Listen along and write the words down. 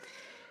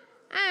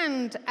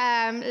And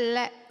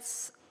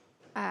let's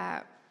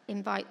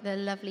invite the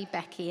lovely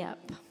Becky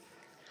up.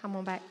 Come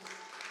on, Beck.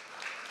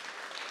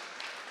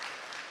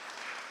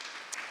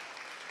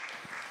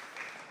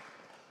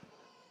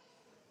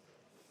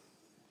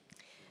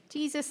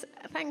 Jesus,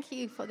 thank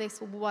you for this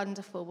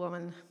wonderful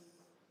woman.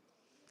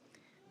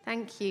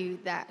 Thank you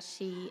that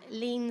she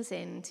leans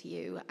into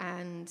you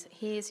and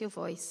hears your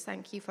voice.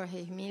 Thank you for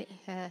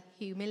her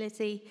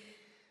humility.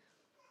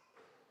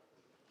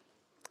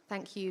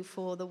 Thank you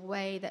for the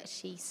way that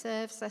she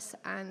serves us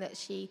and that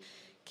she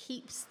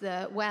keeps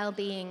the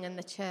well-being and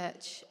the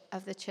church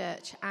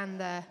and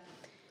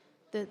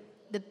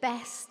the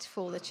best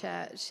for the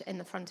church in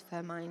the front of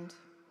her mind.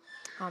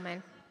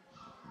 Amen.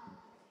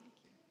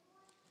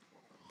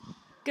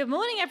 Good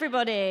morning,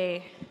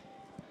 everybody.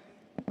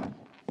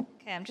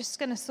 Okay, I'm just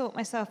going to sort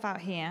myself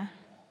out here.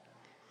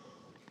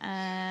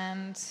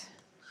 And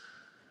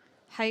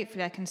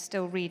hopefully I can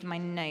still read my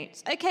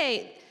notes.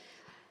 Okay,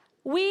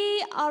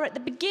 we are at the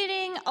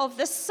beginning of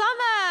the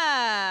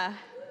summer.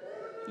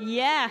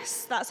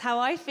 Yes, that's how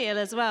I feel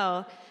as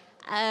well.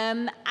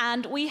 And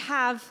we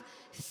have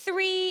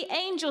 3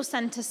 Angel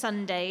Centre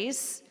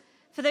Sundays.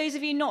 For those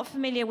of you not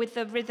familiar with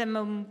the rhythm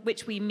on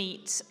which we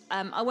meet,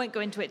 I won't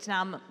go into it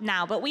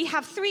now, but we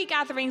have 3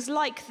 gatherings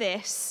like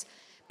this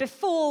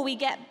before we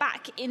get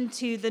back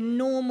into the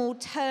normal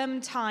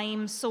term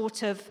time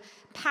sort of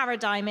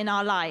paradigm in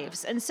our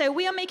lives. And so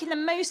we are making the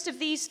most of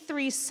these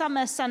 3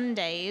 summer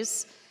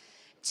Sundays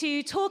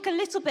to talk a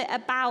little bit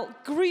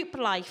about group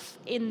life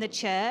in the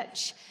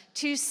church,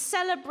 to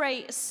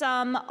celebrate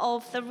some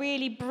of the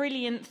really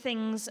brilliant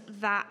things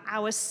that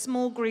our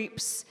small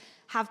groups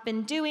have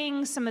been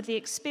doing, some of the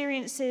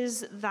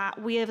experiences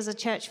that we as a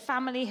church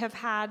family have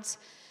had,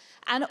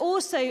 and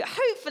also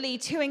hopefully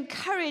to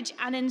encourage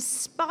and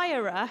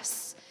inspire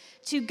us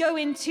to go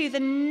into the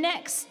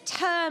next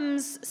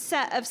term's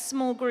set of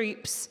small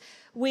groups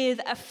with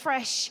a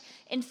fresh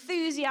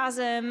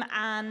enthusiasm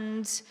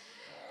and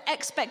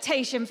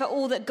expectation for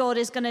all that God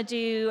is going to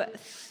do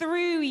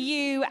through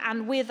you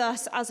and with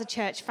us as a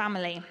church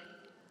family.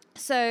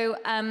 So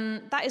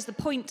that is the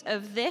point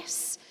of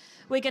this.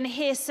 We're going to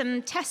hear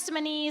some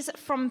testimonies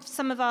from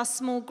some of our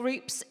small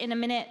groups in a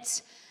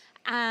minute,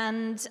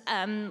 and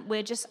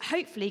we're just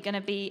hopefully going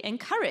to be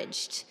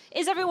encouraged.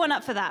 Is everyone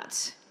up for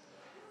that?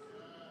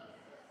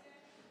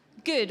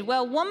 Good.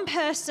 Well, one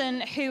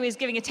person who is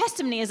giving a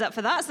testimony is up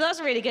for that, so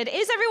that's really good.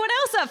 Is everyone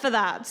else up for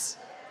that?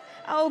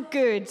 Oh,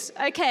 good.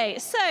 Okay,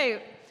 so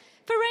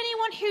for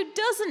anyone who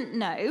doesn't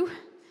know,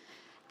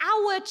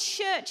 our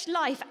church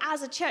life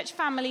as a church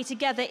family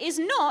together is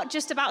not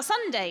just about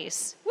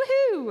Sundays.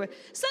 Woohoo!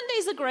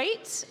 Sundays are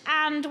great,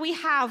 and we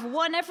have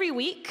one every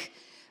week,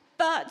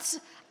 but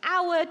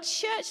our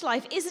church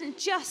life isn't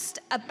just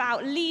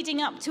about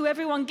leading up to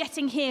everyone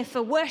getting here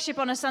for worship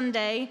on a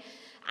Sunday,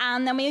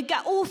 and then we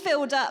get all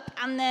filled up,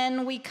 and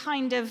then we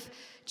kind of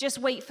just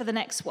wait for the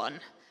next one.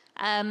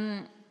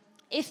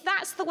 If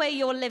that's the way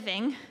you're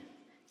living,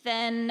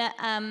 then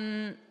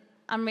I'm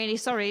really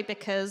sorry,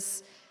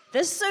 because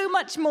there's so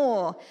much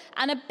more.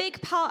 And a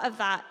big part of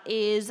that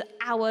is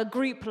our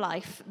group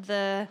life,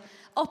 the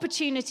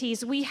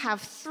opportunities we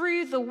have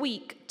through the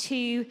week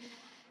to,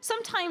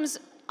 sometimes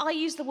I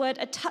use the word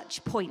a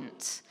touch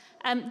point,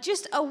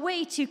 just a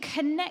way to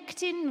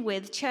connect in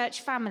with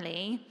church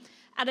family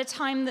at a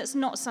time that's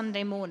not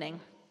Sunday morning.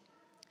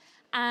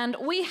 And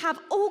we have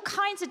all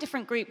kinds of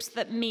different groups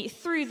that meet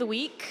through the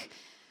week.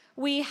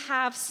 We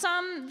have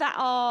some that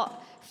are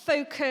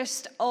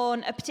focused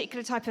on a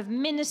particular type of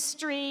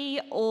ministry,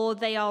 or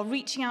they are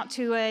reaching out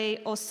to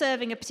or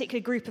serving a particular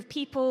group of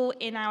people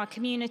in our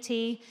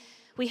community.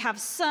 We have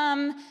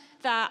some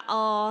that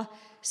are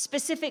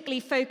specifically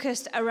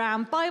focused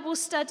around Bible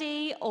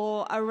study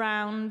or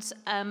around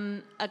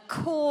a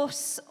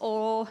course,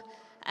 or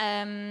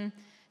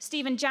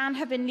Steve and Jan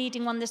have been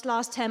leading one this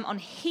last term on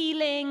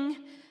healing.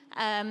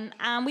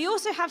 And we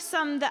also have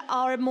some that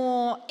are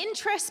more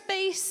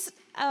interest-based.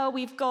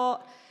 We've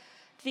got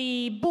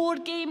the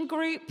board game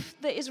group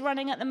that is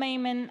running at the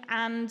moment,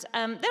 and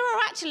there are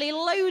actually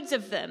loads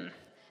of them.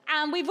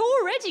 And we've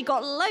already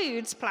got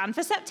loads planned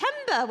for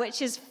September,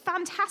 which is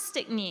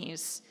fantastic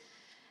news.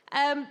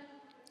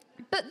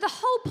 But the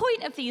whole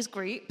point of these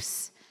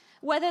groups,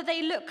 whether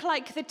they look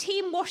like the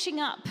team washing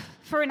up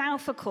for an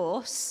Alpha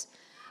course,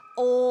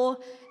 or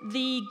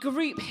the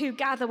group who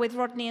gather with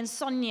Rodney and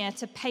Sonia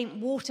to paint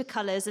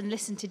watercolors and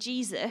listen to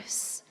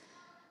Jesus,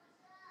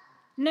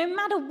 no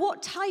matter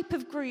what type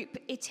of group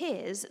it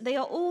is, they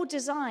are all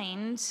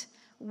designed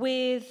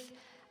with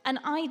an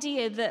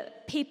idea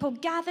that people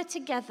gather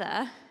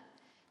together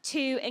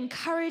to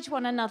encourage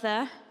one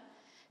another,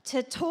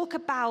 to talk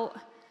about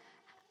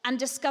and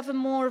discover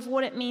more of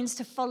what it means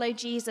to follow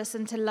Jesus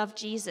and to love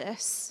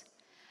Jesus.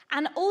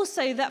 And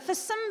also that for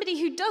somebody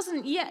who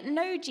doesn't yet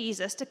know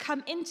Jesus to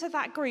come into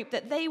that group,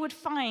 that they would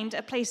find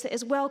a place that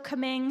is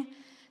welcoming,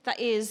 that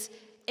is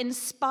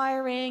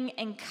inspiring,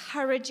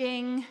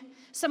 encouraging,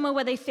 somewhere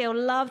where they feel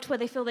loved, where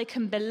they feel they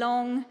can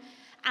belong,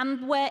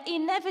 and where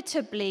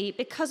inevitably,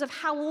 because of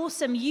how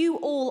awesome you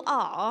all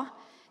are,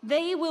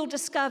 they will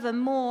discover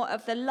more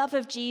of the love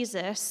of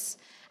Jesus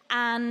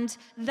and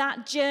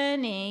that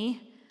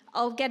journey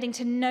of getting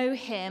to know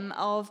him,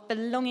 of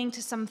belonging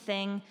to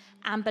something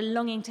and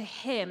belonging to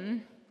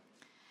him,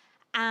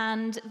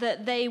 and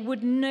that they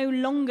would no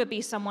longer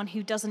be someone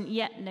who doesn't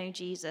yet know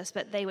Jesus,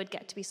 but they would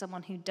get to be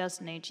someone who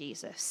does know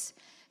Jesus.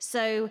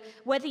 So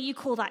whether you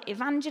call that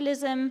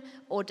evangelism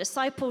or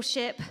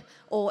discipleship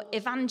or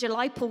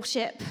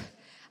evangelipalship,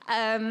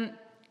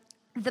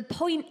 the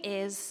point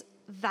is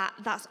that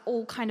that's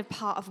all kind of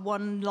part of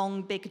one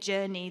long big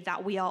journey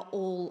that we are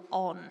all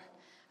on.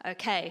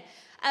 Okay.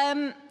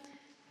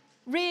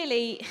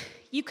 Really,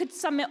 you could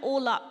sum it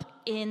all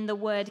up in the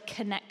word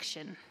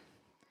connection.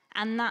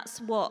 And that's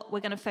what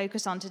we're going to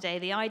focus on today,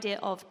 the idea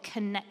of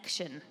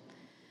connection.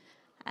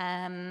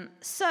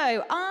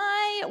 So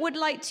I would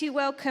like to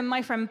welcome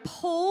my friend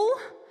Paul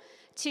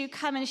to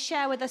come and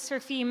share with us for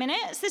a few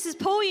minutes. This is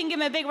Paul. You can give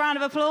him a big round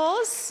of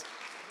applause.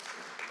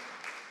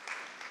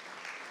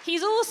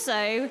 He's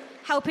also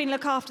helping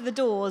look after the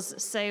doors,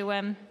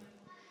 so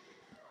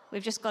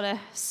we've just got to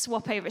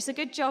swap over. It's a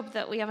good job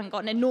that we haven't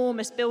got an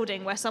enormous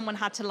building where someone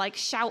had to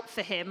shout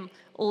for him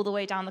all the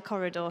way down the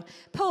corridor.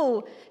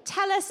 Paul,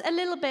 tell us a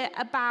little bit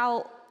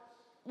about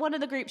one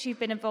of the groups you've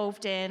been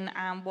involved in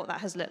and what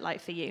that has looked like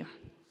for you.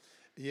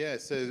 Yeah,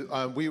 so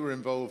I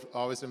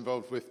was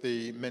involved with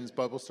the men's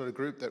Bible study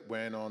group that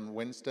went on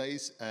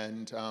Wednesdays,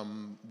 and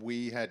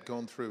we had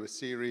gone through a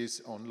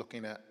series on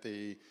looking at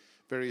the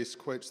various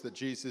quotes that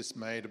Jesus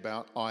made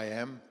about I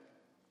am,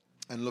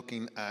 and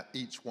looking at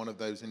each one of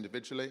those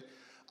individually.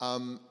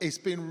 It's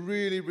been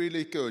really,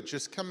 really good,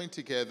 just coming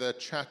together,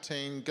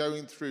 chatting,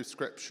 going through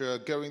scripture,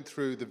 going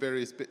through the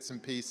various bits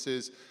and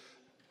pieces,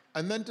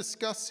 and then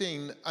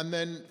discussing, and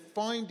then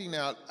finding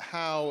out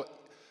how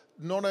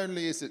not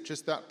only is it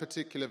just that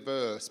particular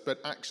verse, but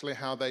actually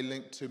how they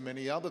link to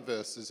many other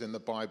verses in the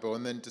Bible,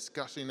 and then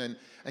discussing and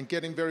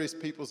getting various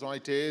people's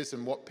ideas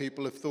and what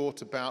people have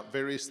thought about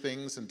various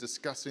things and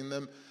discussing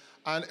them.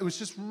 And it was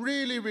just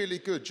really, really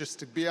good just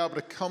to be able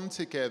to come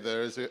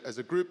together as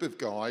a group of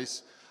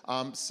guys.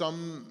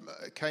 Some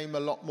came a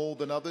lot more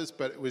than others,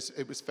 but it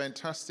was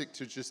fantastic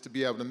to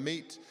be able to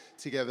meet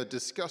together,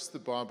 discuss the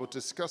Bible,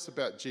 discuss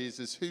about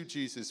Jesus, who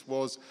Jesus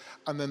was,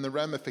 and then the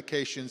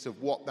ramifications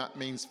of what that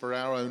means for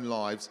our own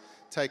lives,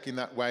 taking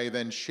that way,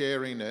 then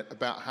sharing it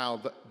about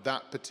how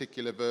that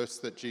particular verse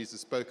that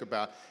Jesus spoke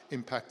about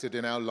impacted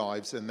in our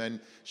lives, and then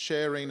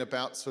sharing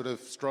about sort of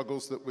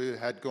struggles that we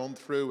had gone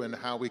through and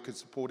how we could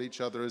support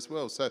each other as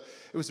well. So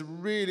it was a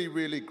really,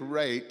 really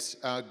great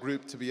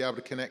group to be able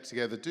to connect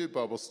together, do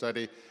Bible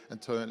study, and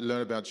to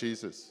learn about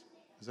Jesus.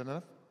 Is that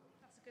enough?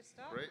 That's a good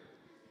start. Great.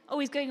 Oh,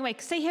 he's going away.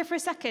 Stay here for a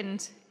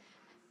second.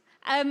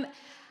 I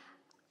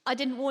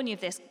didn't warn you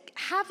of this.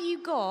 Have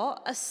you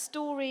got a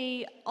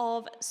story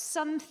of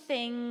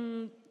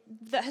something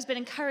that has been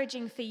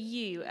encouraging for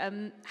you?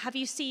 Have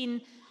you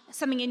seen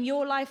something in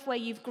your life where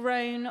you've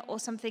grown, or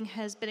something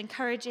has been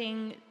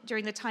encouraging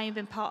during the time you've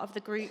been part of the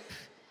group?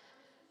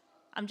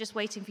 I'm just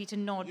waiting for you to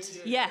nod.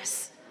 Yeah.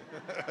 Yes.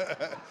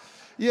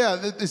 Yeah,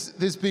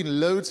 there's been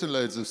loads and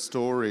loads of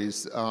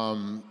stories.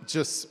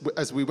 Just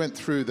as we went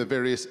through the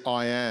various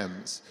I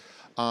ams,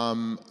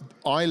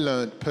 I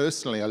learned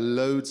personally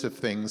loads of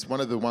things.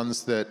 One of the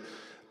ones that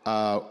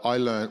I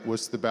learned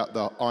was about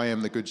the I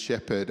am the good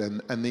shepherd,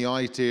 and the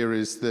idea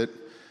is that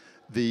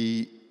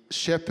the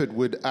shepherd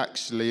would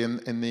actually,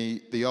 in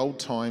the old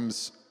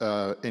times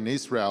in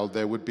Israel,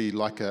 there would be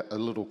like a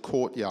little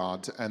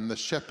courtyard, and the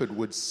shepherd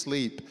would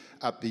sleep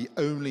at the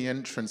only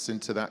entrance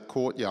into that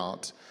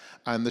courtyard,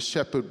 and the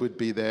shepherd would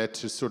be there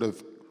to sort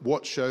of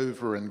watch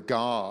over and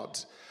guard.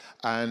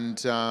 And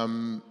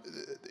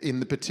in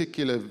the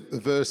particular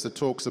verse that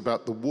talks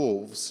about the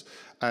wolves,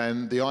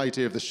 and the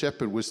idea of the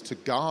shepherd was to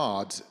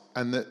guard,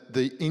 and that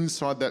the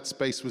inside that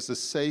space was a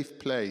safe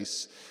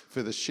place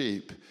for the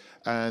sheep,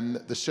 and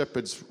the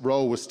shepherd's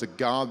role was to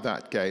guard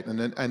that gate, and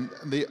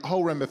the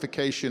whole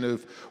ramification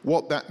of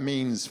what that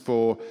means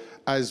for,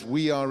 as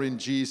we are in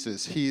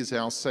Jesus, he is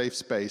our safe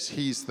space,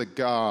 he's the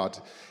guard,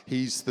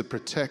 he's the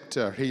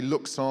protector, he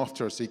looks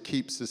after us, he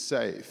keeps us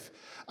safe.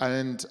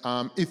 And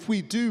if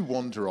we do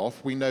wander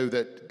off, we know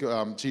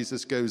that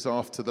Jesus goes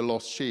after the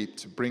lost sheep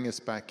to bring us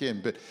back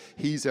in, but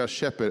he's our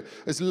shepherd.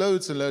 There's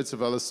loads and loads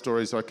of other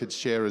stories I could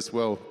share as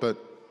well, but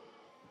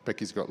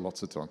Becky's got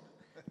lots of time.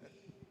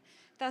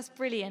 That's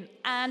brilliant.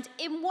 And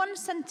in one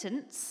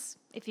sentence,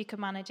 if you can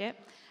manage it,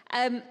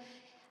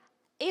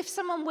 if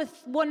someone was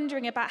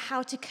wondering about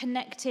how to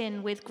connect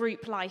in with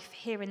group life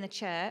here in the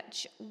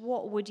church,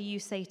 what would you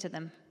say to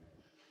them?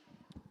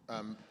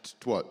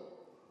 What?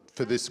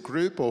 For this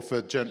group or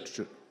for general?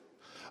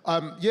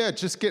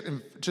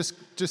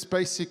 Just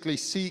basically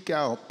seek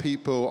out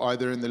people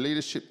either in the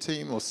leadership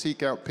team or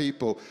seek out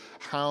people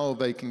how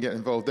they can get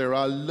involved. There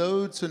are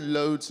loads and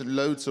loads and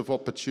loads of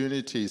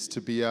opportunities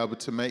to be able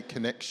to make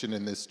connection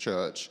in this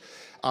church.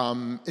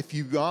 If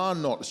you are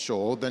not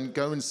sure, then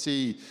go and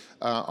see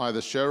either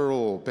Cheryl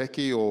or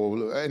Becky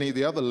or any of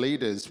the other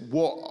leaders,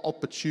 what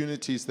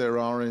opportunities there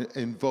are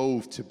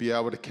involved to be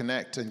able to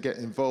connect and get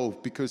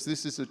involved, because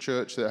this is a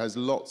church that has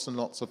lots and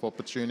lots of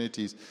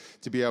opportunities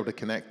to be able to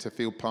connect, to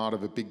feel part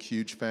of a big,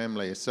 huge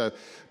family. So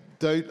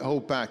don't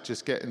hold back,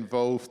 just get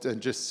involved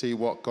and just see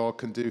what God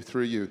can do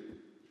through you.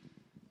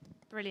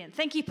 Brilliant.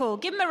 Thank you, Paul.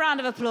 Give him a round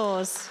of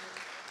applause.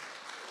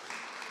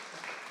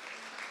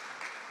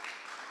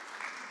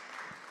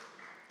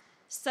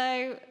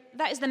 So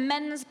that is the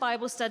men's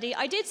Bible study.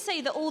 I did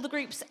say that all the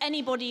groups,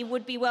 anybody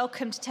would be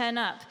welcome to turn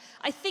up.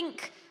 I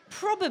think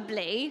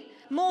probably,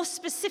 more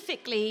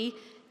specifically,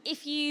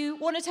 if you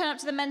want to turn up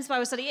to the men's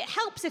Bible study, it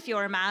helps if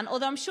you're a man,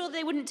 although I'm sure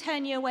they wouldn't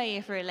turn you away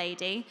if you're a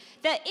lady.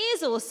 There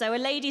is also a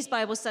ladies'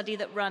 Bible study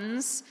that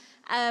runs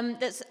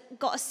that's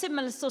got a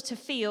similar sort of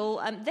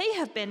feel. They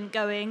have been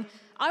going,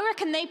 I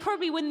reckon they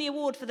probably win the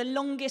award for the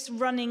longest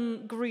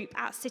running group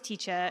at City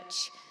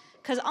Church,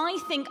 because I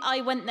think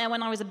I went there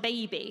when I was a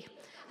baby.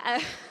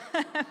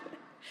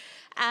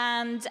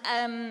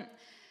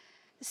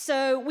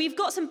 So we've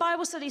got some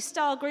Bible study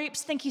style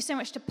groups. Thank you so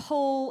much to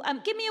Paul.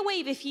 Give me a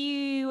wave if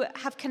you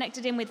have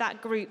connected in with that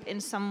group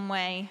in some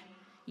way.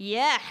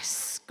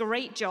 Yes,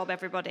 great job,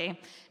 everybody.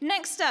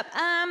 Next up,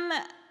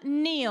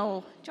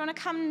 Neil. Do you want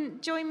to come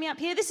join me up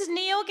here? This is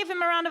Neil. Give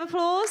him a round of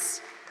applause.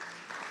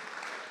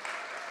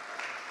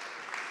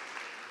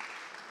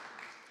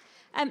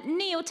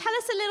 Neil, tell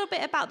us a little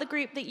bit about the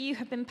group that you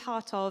have been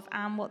part of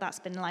and what that's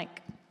been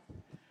like.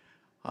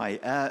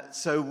 Hi.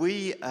 So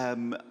we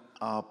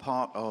are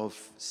part of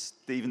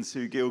Stephen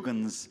Sue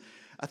Gilgan's,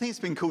 I think it's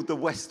been called the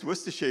West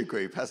Worcestershire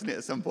group, hasn't it,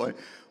 at some point?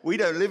 We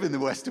don't live in the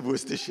west of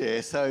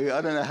Worcestershire, so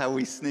I don't know how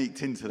we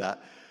sneaked into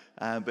that.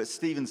 But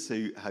Stephen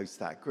Sue hosts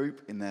that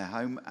group in their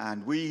home,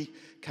 and we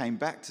came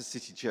back to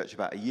City Church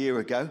about a year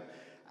ago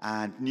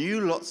and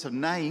knew lots of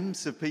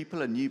names of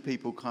people and knew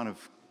people kind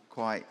of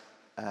quite,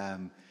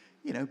 on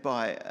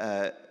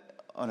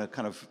a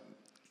kind of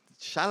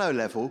shallow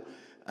level.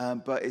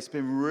 But it's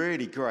been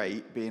really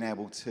great being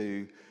able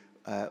to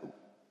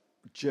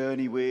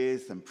journey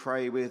with and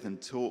pray with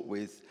and talk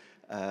with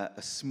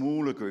a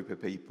smaller group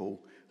of people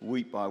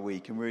week by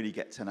week and really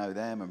get to know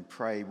them and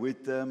pray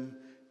with them,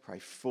 pray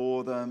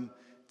for them,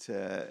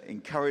 to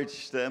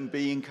encourage them,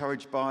 be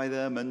encouraged by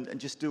them, and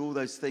just do all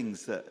those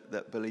things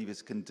that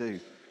believers can do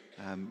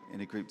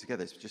in a group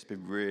together. It's just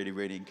been really,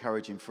 really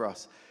encouraging for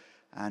us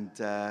and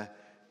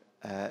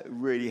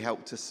really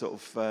helped us sort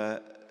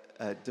of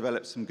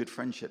develop some good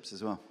friendships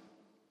as well.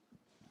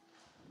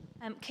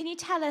 Can you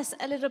tell us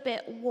a little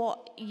bit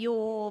what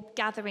your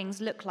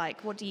gatherings look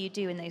like? What do you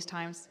do in those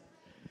times?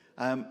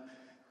 So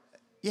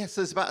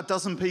there's about a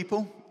dozen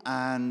people,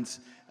 and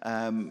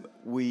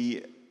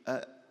we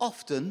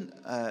often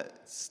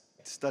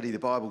study the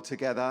Bible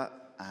together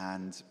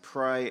and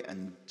pray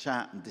and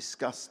chat and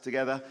discuss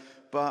together,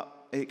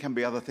 but it can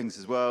be other things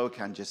as well.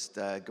 Can just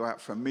go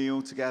out for a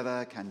meal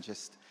together, can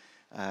just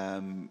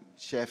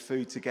share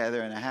food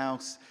together in a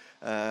house.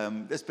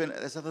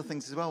 There's other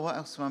things as well. What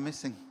else am I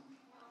missing?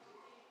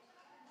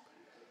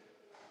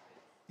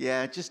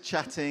 Yeah, just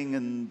chatting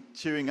and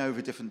chewing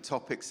over different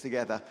topics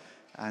together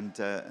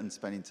and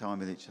spending time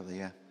with each other,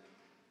 yeah.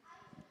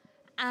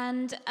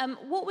 And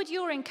what would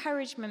your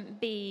encouragement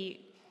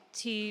be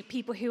to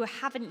people who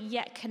haven't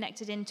yet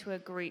connected into a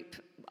group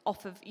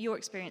off of your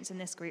experience in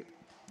this group?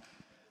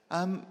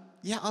 I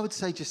would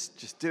say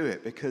just do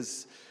it,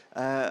 because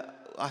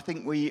I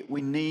think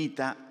we need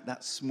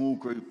that small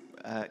group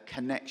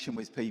connection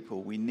with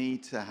people. We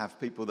need to have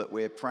people that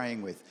we're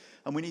praying with,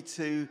 and we need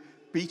to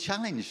be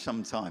challenged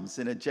sometimes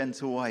in a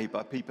gentle way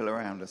by people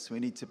around us. We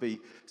need to be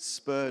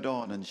spurred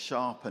on and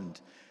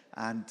sharpened,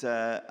 and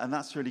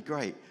that's really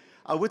great.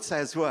 I would say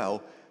as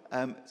well,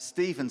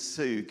 Steve and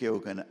Sue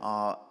Gilgan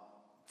are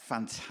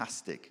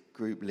fantastic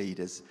group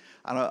leaders,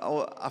 and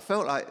I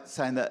felt like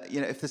saying that,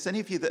 if there's any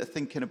of you that are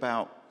thinking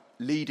about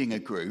leading a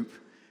group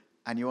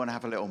and you want to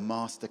have a little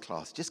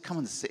masterclass, just come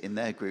and sit in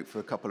their group for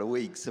a couple of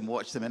weeks and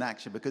watch them in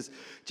action. Because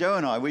Joe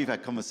and I, we've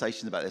had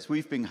conversations about this.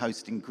 We've been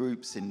hosting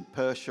groups in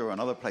Perthshire and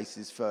other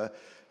places for,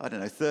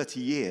 30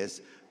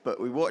 years. But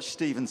we watch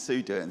Steve and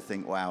Sue do it and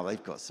think, wow,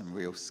 they've got some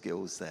real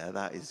skills there.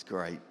 That is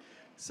great.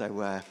 So,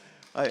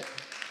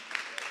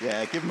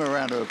 give them a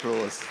round of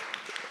applause.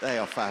 They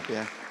are fab,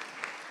 yeah.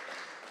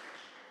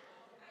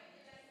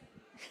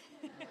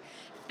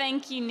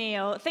 Thank you,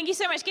 Neil. Thank you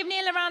so much. Give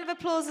Neil a round of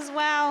applause as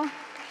well.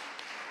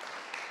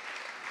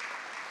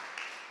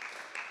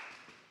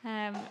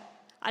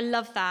 I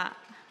love that.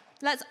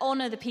 Let's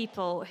honour the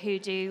people who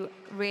do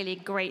really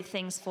great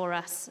things for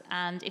us.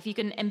 And if you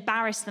can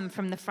embarrass them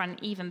from the front,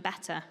 even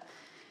better.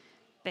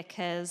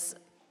 Because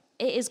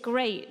it is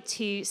great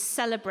to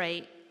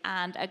celebrate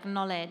and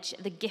acknowledge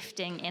the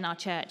gifting in our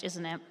church,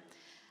 isn't it?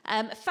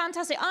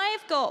 Fantastic.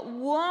 I've got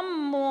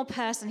one more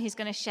person who's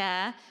going to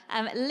share.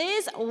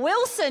 Liz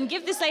Wilson.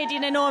 Give this lady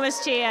an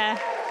enormous cheer.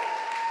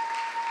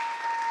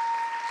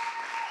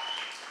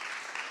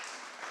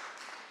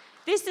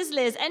 This is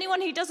Liz. Anyone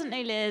who doesn't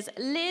know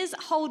Liz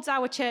holds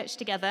our church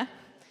together.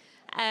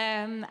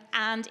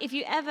 And if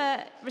you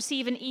ever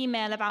receive an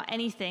email about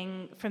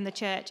anything from the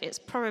church, it's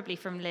probably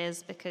from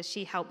Liz, because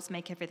she helps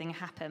make everything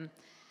happen.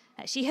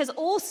 She has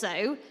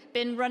also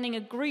been running a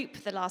group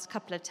the last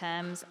couple of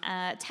terms.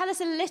 Tell us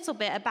a little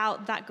bit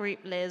about that group,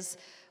 Liz.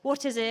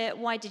 What is it?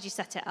 Why did you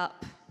set it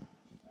up?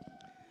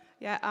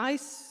 Yeah, I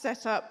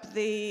set up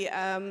the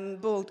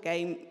board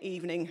game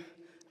evening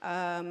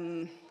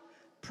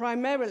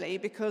primarily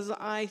because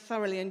I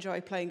thoroughly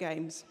enjoy playing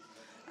games.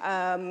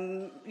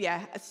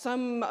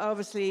 Some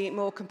obviously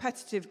more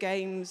competitive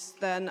games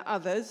than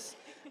others,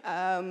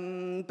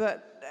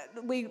 but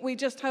we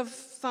just have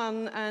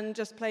fun and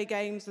just play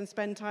games and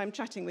spend time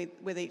chatting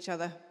with each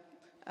other.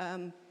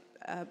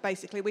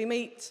 Basically, we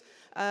meet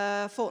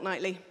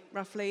fortnightly,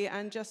 roughly,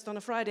 and just on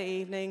a Friday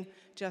evening,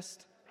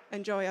 just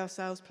enjoy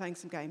ourselves playing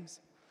some games.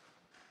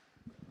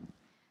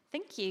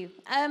 Thank you.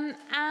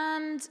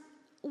 And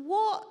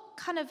what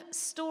kind of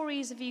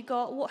stories have you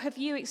got? What have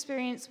you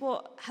experienced?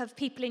 What have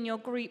people in your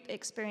group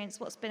experienced?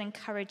 What's been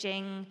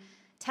encouraging?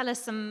 Tell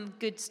us some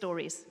good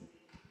stories.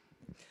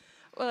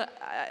 Well,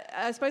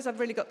 I suppose I've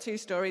really got two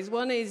stories.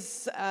 One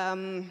is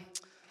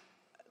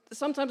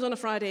sometimes on a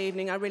Friday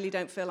evening, I really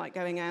don't feel like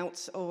going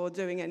out or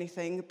doing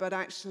anything, but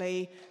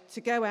actually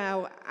to go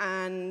out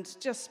and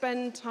just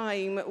spend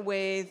time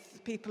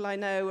with people I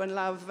know and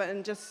love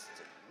and just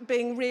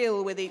being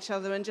real with each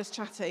other and just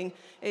chatting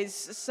is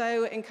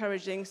so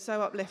encouraging,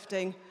 so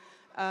uplifting,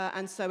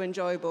 and so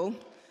enjoyable.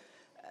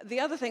 The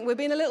other thing, we've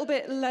been a little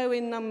bit low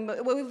in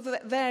number, well, we've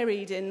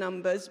varied in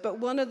numbers, but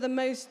one of the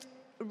most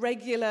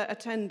regular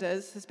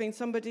attenders has been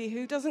somebody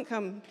who doesn't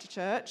come to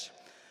church.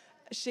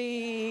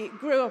 She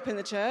grew up in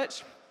the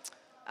church,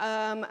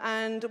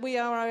 and we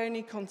are our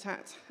only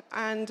contact.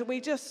 And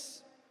we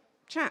just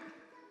chat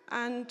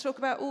and talk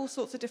about all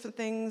sorts of different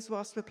things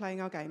whilst we're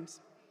playing our games.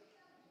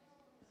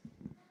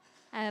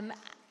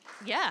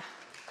 Yeah,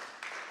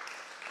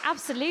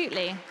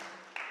 absolutely.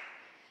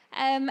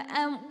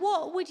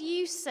 What would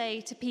you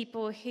say to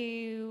people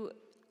who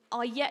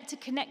are yet to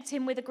connect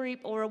in with a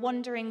group or are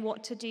wondering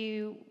what to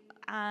do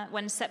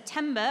when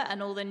September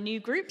and all the new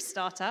groups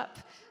start up?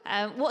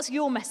 What's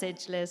your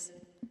message, Liz?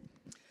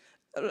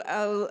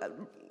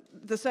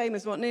 The same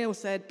as what Neil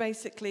said.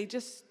 Basically,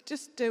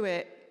 just do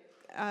it.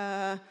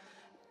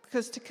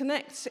 Because to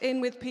connect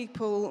in with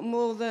people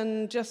more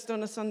than just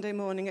on a Sunday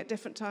morning at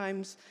different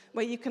times,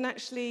 where you can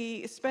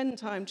actually spend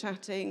time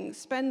chatting,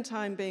 spend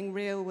time being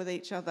real with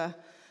each other,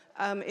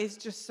 is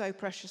just so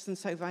precious and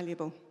so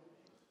valuable.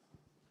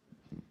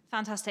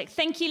 Fantastic.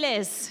 Thank you,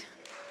 Liz.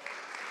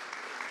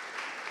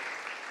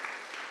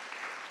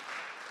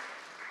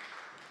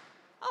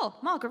 Oh,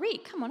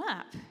 Marguerite, come on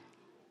up.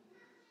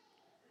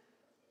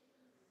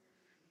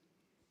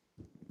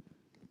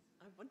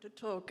 I want to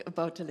talk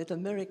about a little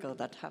miracle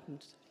that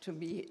happened to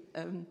me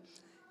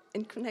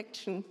in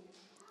connection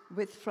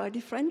with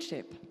Friday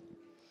Friendship.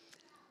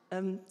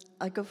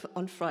 I go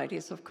on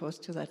Fridays, of course,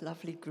 to that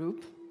lovely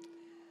group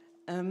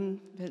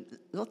with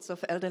lots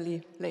of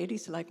elderly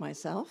ladies like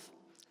myself,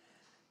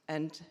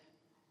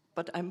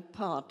 but I'm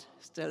part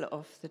still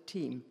of the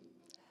team.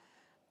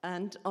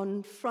 And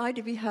on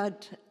Friday we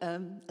had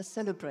a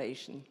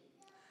celebration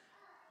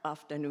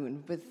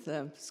afternoon with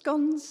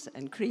scones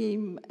and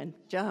cream and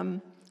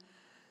jam.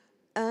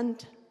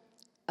 And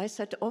I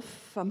set off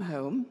from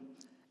home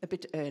a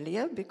bit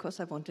earlier because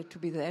I wanted to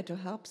be there to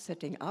help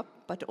setting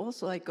up, but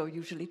also I go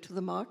usually to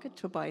the market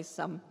to buy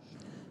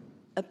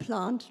a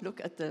plant, look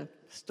at the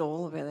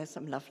stall where there's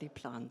some lovely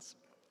plants.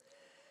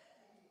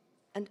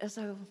 And as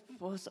I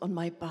was on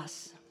my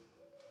bus,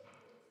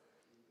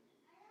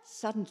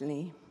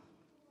 suddenly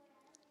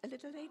a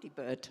little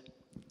ladybird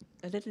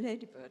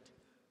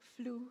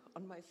flew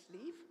on my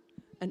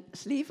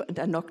sleeve, and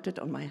I knocked it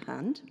on my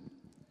hand.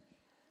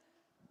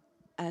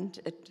 And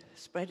it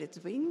spread its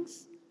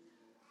wings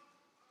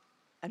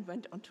and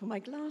went onto my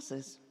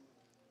glasses.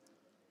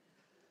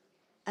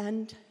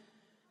 And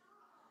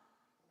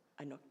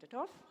I knocked it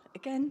off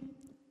again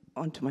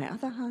onto my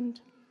other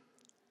hand,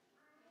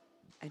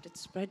 and it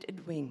spread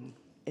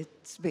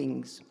its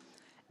wings.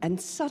 And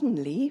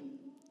suddenly,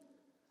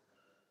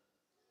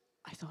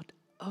 I thought,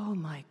 oh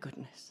my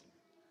goodness,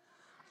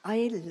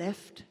 I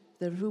left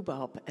the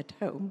rhubarb at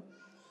home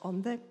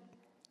on the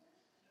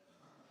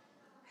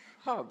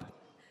hob.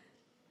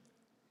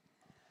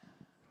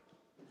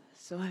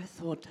 So I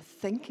thought,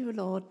 thank you,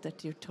 Lord,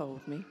 that you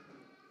told me.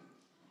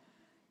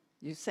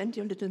 You sent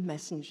your little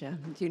messenger.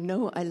 You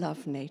know I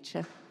love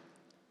nature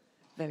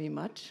very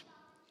much.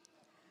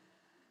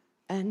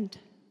 And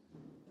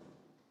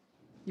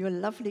your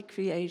lovely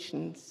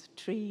creations,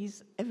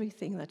 trees,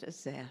 everything that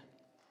is there.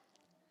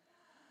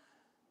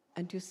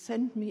 And you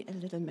sent me a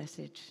little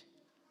message,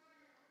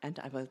 and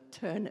I will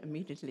turn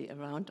immediately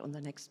around on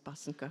the next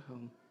bus and go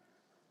home.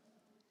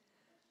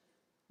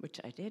 Which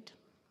I did.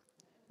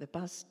 The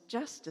bus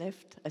just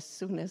left as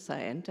soon as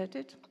I entered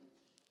it.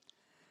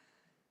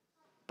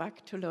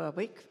 Back to Lower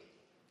Wick.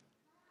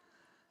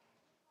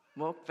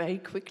 Walked very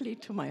quickly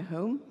to my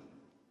home.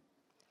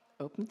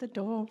 Opened the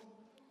door.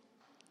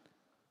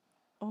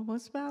 All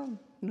was well.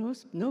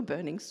 No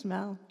burning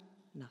smell.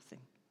 nothing.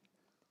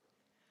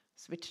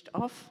 Switched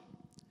off,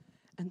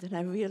 and then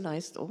I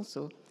realized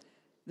also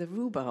the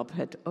rhubarb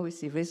had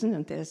obviously risen,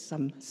 and there's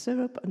some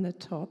syrup on the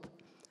top,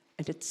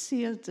 and it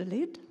sealed the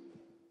lid.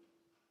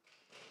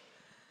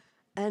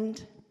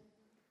 And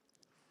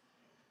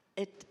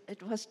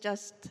it was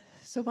just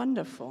so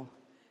wonderful.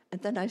 And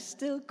then I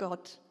still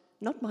got,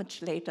 not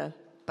much later,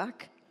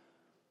 back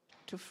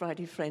to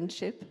Friday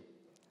Friendship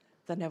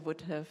than I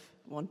would have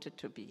wanted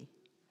to be.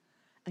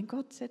 And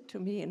God said to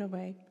me in a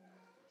way,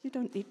 you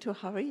don't need to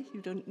hurry,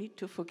 you don't need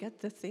to forget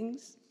the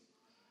things.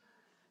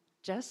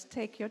 Just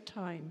take your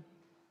time.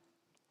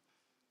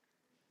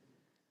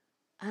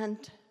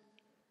 And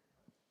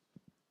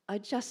I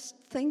just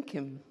thank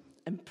him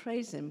and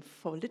praise him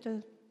for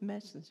little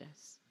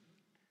messengers.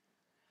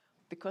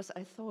 Because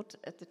I thought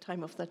at the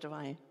time of the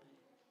dry,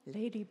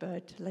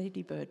 ladybird,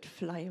 ladybird,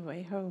 fly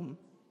away home.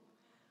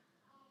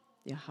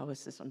 Your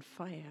house is on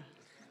fire.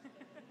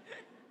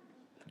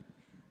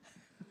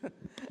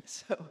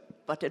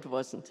 But it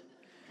wasn't.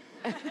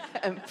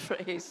 And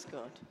praise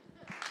God.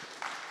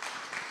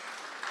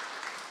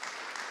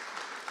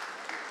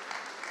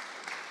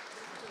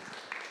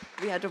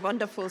 We had a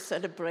wonderful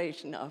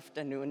celebration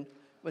afternoon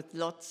with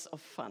lots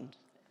of fun.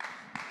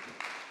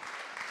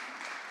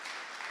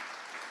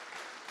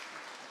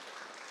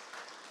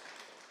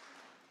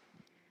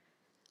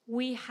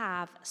 We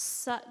have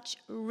such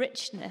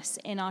richness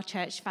in our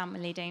church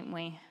family, don't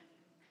we?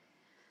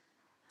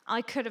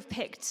 I could have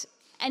picked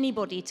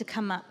anybody to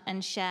come up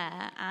and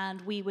share,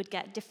 and we would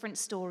get different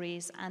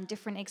stories and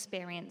different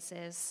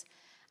experiences.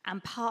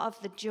 And part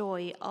of the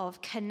joy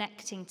of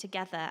connecting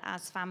together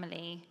as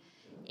family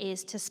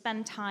is to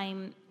spend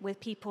time with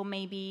people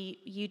maybe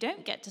you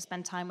don't get to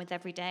spend time with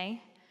every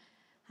day.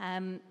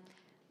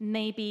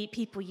 Maybe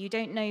people you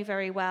don't know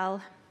very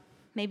well.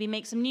 Maybe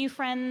make some new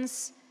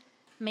friends.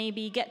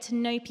 Maybe get to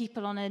know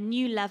people on a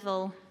new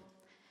level.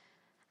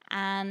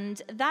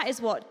 And that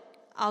is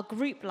what our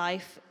group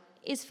life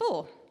is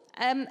for.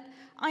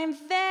 I am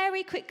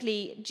very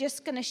quickly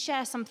just going to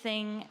share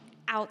something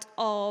out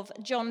of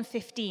John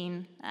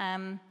 15.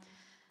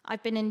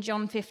 I've been in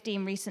John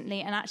 15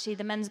 recently, and actually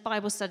the men's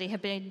Bible study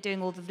have been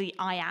doing all of the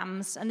I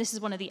ams, and this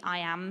is one of the I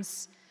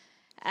ams.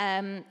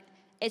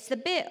 It's the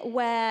bit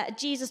where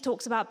Jesus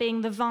talks about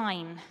being the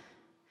vine,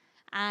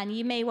 and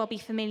you may well be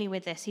familiar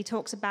with this. He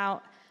talks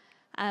about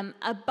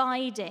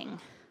abiding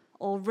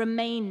or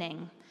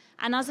remaining.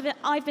 And as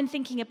I've been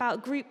thinking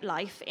about group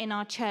life in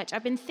our church,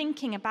 I've been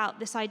thinking about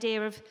this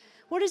idea of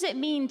what does it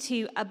mean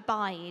to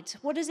abide?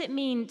 What does it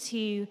mean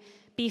to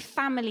be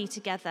family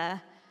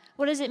together?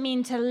 What does it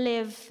mean to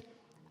live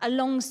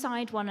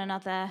alongside one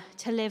another,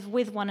 to live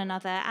with one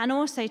another, and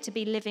also to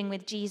be living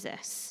with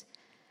Jesus?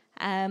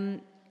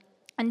 And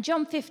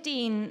John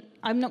 15,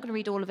 I'm not going to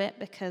read all of it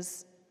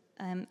because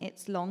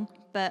it's long,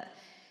 but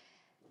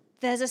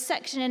there's a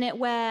section in it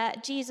where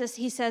Jesus,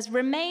 he says,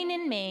 "Remain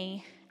in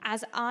me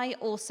as I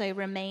also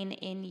remain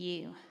in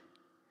you.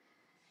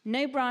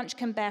 No branch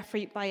can bear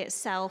fruit by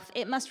itself.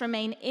 It must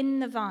remain in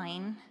the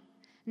vine.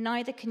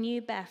 Neither can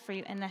you bear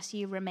fruit unless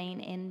you remain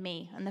in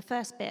me." And the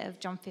first bit of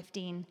John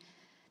 15,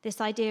 this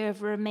idea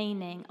of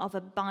remaining, of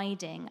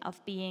abiding,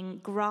 of being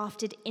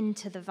grafted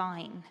into the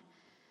vine.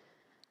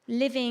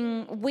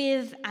 Living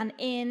with and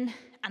in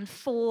and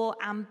for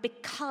and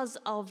because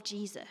of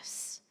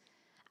Jesus.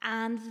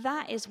 And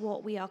that is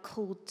what we are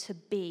called to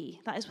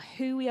be. That is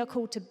who we are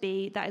called to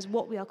be. That is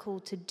what we are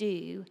called to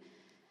do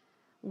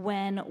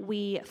when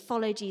we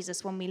follow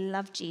Jesus, when we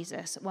love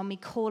Jesus, when we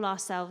call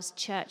ourselves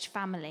church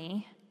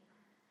family.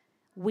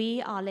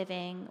 We are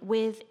living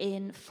with,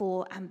 in,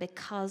 for, and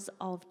because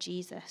of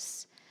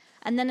Jesus.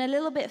 And then a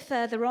little bit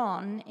further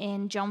on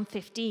in John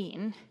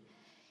 15,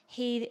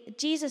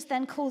 Jesus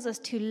then calls us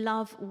to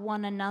love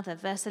one another.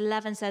 Verse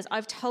 11 says,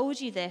 "I've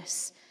told you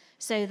this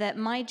so that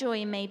my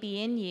joy may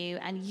be in you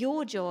and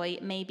your joy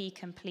may be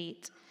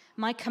complete.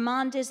 My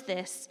command is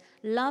this,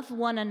 love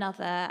one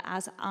another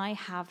as I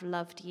have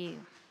loved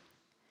you."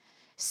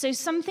 So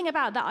something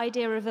about that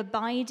idea of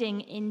abiding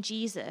in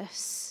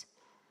Jesus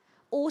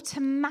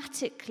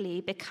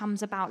automatically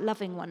becomes about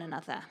loving one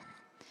another.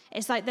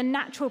 It's like the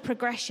natural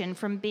progression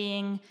from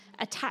being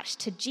attached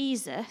to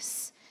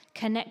Jesus,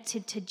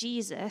 connected to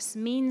Jesus,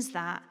 means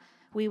that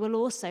we will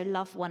also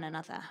love one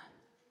another.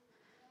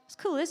 It's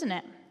cool, isn't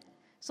it?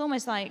 It's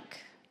almost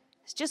like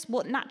it's just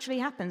what naturally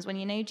happens when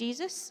you know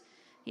Jesus.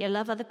 You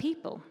love other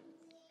people.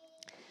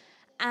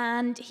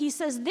 And he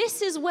says,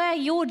 this is where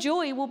your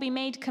joy will be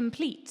made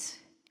complete.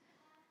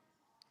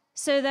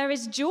 So there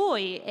is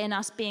joy in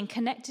us being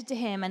connected to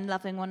him and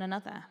loving one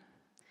another.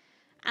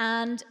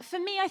 And for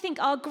me, I think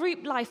our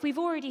group life, we've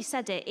already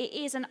said it, it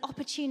is an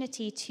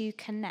opportunity to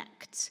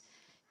connect,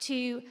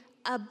 to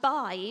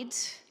abide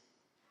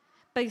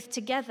both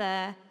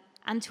together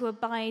and to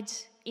abide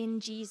in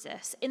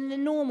Jesus, in the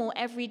normal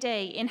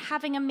everyday, in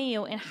having a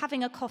meal, in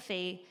having a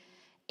coffee,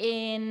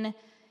 in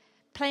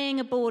playing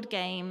a board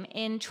game,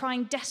 in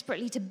trying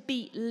desperately to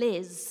beat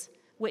Liz,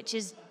 which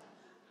is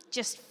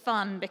just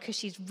fun because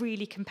she's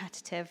really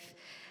competitive.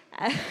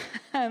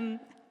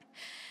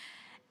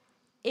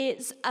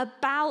 It's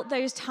about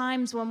those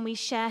times when we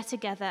share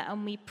together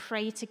and we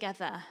pray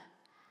together.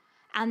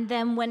 And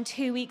then when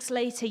 2 weeks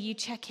later you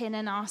check in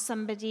and ask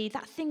somebody,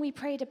 that thing we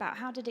prayed about,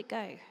 how did it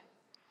go?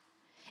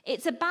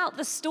 It's about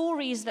the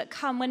stories that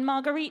come when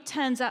Marguerite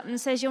turns up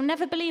and says, you'll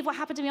never believe what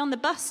happened to me on the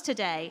bus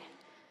today.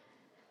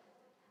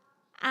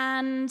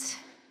 And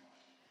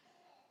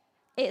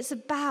it's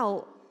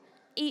about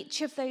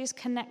each of those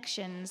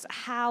connections,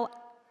 how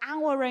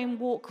our own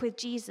walk with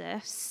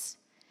Jesus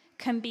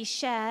can be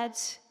shared,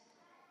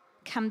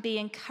 can be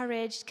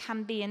encouraged,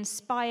 can be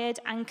inspired,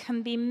 and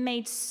can be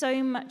made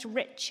so much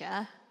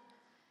richer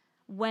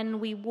when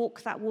we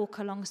walk that walk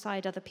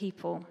alongside other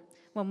people,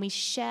 when we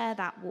share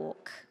that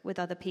walk with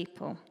other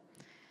people.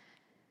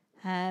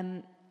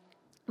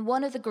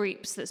 One of the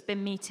groups that's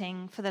been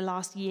meeting for the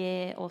last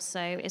year or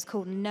so is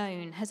called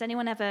Known. Has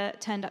anyone ever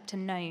turned up to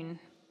Known?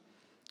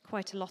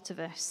 Quite a lot of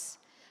us.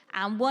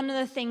 And one of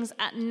the things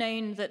at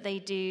Known that they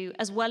do,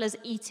 as well as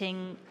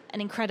eating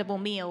an incredible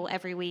meal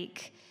every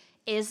week,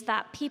 is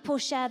that people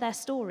share their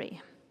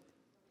story.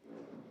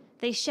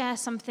 They share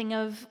something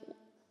of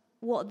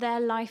what their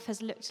life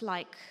has looked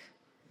like,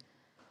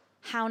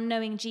 how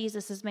knowing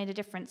Jesus has made a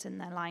difference in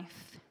their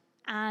life.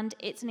 And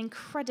it's an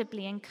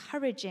incredibly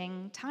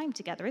encouraging time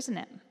together, isn't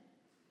it?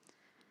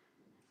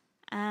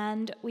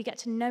 And we get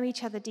to know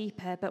each other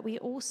deeper, but we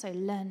also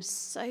learn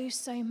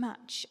so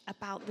much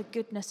about the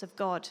goodness of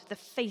God, the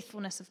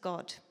faithfulness of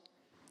God.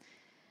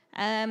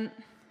 The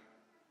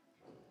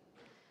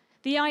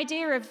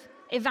idea of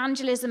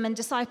evangelism and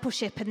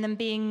discipleship and them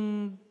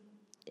being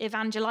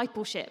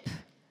evangelipalship,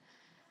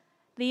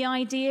 the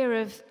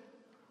idea of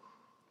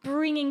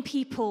bringing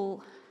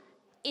people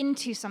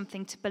into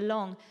something to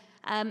belong.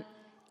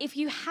 If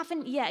you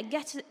haven't yet,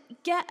 get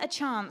a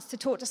chance to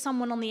talk to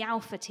someone on the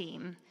Alpha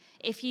team.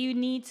 If you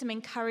need some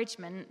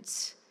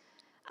encouragement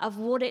of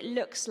what it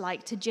looks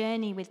like to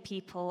journey with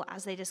people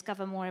as they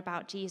discover more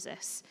about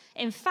Jesus.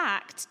 In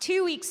fact,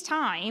 2 weeks'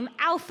 time,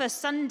 Alpha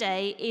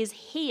Sunday is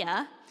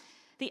here.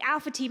 The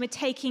Alpha team are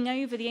taking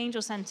over the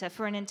Angel Center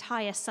for an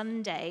entire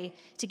Sunday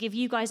to give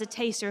you guys a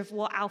taster of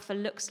what Alpha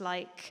looks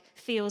like,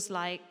 feels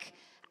like,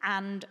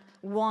 and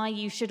why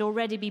you should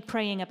already be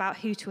praying about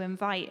who to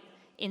invite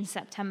in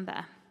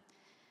September.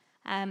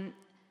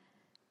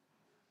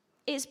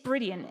 It's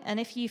brilliant, and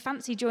if you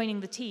fancy joining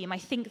the team, I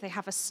think they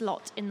have a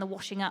slot in the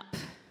washing up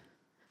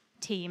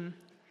team.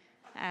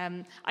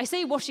 I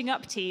say washing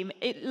up team,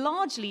 it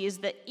largely is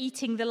the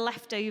eating the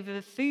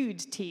leftover food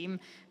team,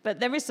 but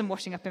there is some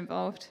washing up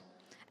involved.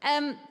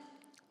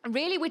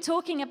 Really, we're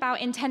talking about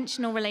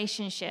intentional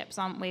relationships,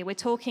 aren't we? We're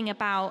talking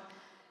about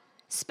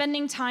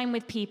spending time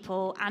with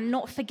people and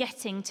not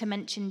forgetting to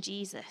mention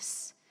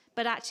Jesus.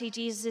 But actually,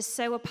 Jesus is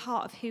so a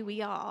part of who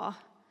we are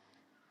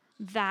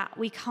that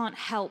we can't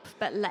help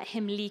but let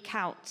him leak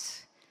out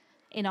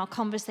in our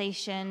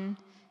conversation,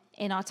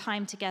 in our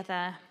time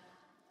together.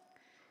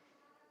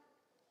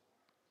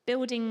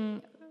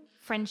 Building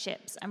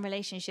friendships and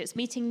relationships,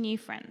 meeting new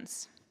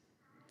friends.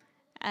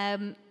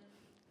 I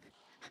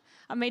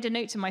made a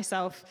note to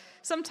myself.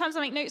 Sometimes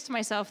I make notes to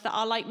myself that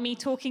are like me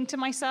talking to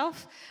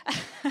myself.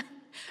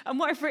 And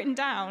what I've written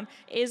down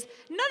is,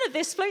 none of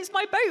this floats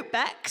my boat,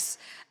 Bex.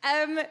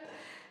 And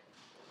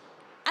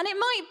it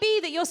might be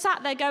that you're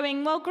sat there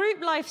going, well,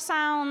 group life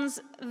sounds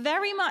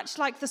very much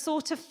like the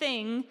sort of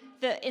thing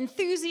that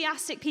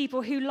enthusiastic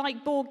people who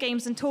like board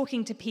games and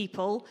talking to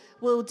people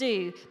will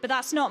do. But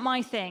that's not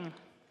my thing.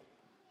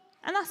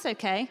 And that's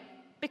okay,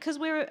 because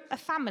we're a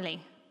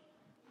family.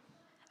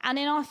 And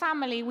in our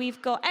family,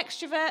 we've got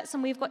extroverts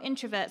and we've got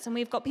introverts, and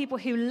we've got people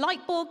who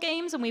like board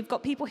games and we've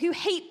got people who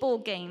hate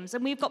board games,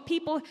 and we've got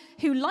people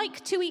who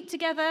like to eat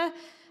together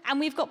and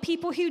we've got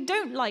people who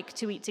don't like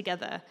to eat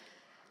together.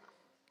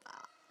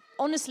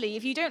 Honestly,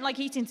 if you don't like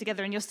eating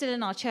together and you're still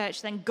in our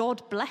church, then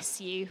God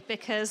bless you,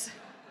 because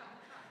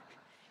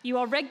you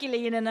are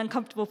regularly in an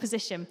uncomfortable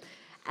position.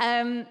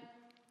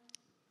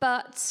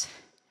 But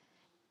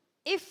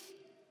if,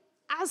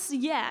 as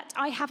yet,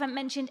 I haven't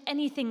mentioned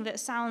anything that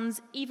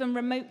sounds even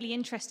remotely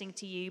interesting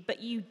to you,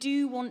 but you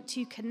do want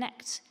to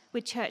connect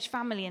with church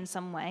family in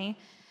some way,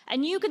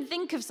 and you can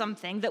think of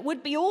something that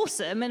would be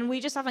awesome and we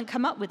just haven't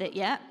come up with it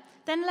yet,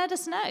 then let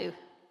us know.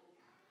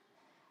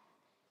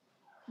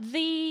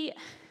 The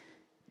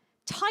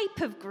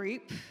type of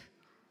group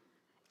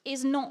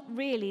is not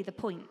really the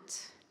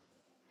point.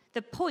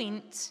 The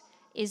point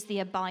is the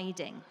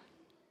abiding.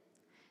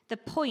 The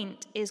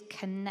point is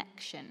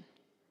connection.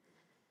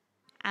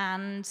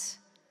 And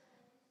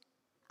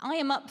I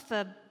am up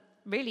for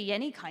really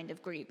any kind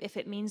of group if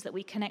it means that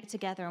we connect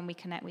together and we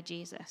connect with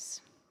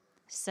Jesus.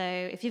 So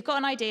if you've got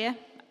an idea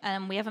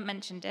and we haven't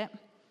mentioned it,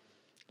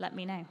 let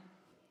me know.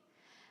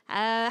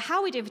 How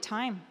are we doing for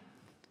time?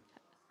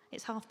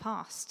 It's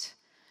past.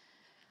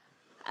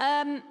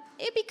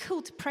 It'd be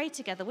cool to pray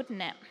together,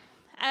 wouldn't it?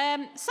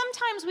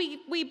 Sometimes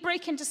we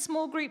break into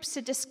small groups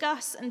to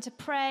discuss and to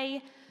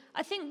pray.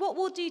 I think what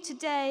we'll do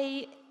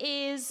today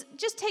is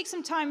just take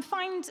some time,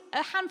 find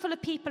a handful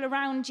of people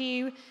around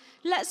you,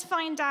 let's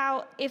find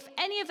out if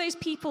any of those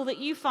people that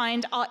you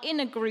find are in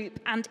a group,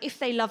 and if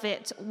they love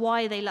it,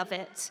 why they love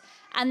it.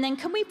 And then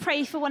can we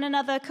pray for one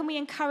another? Can we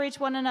encourage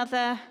one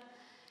another?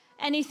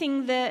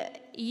 Anything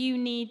that you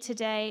need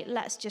today,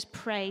 let's just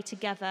pray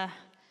together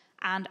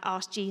and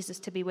ask Jesus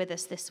to be with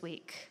us this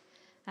week.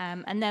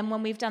 And then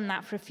when we've done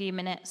that for a few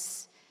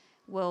minutes,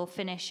 we'll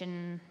finish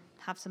and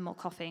have some more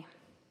coffee.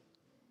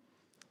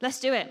 Let's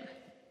do it.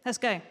 Let's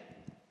go.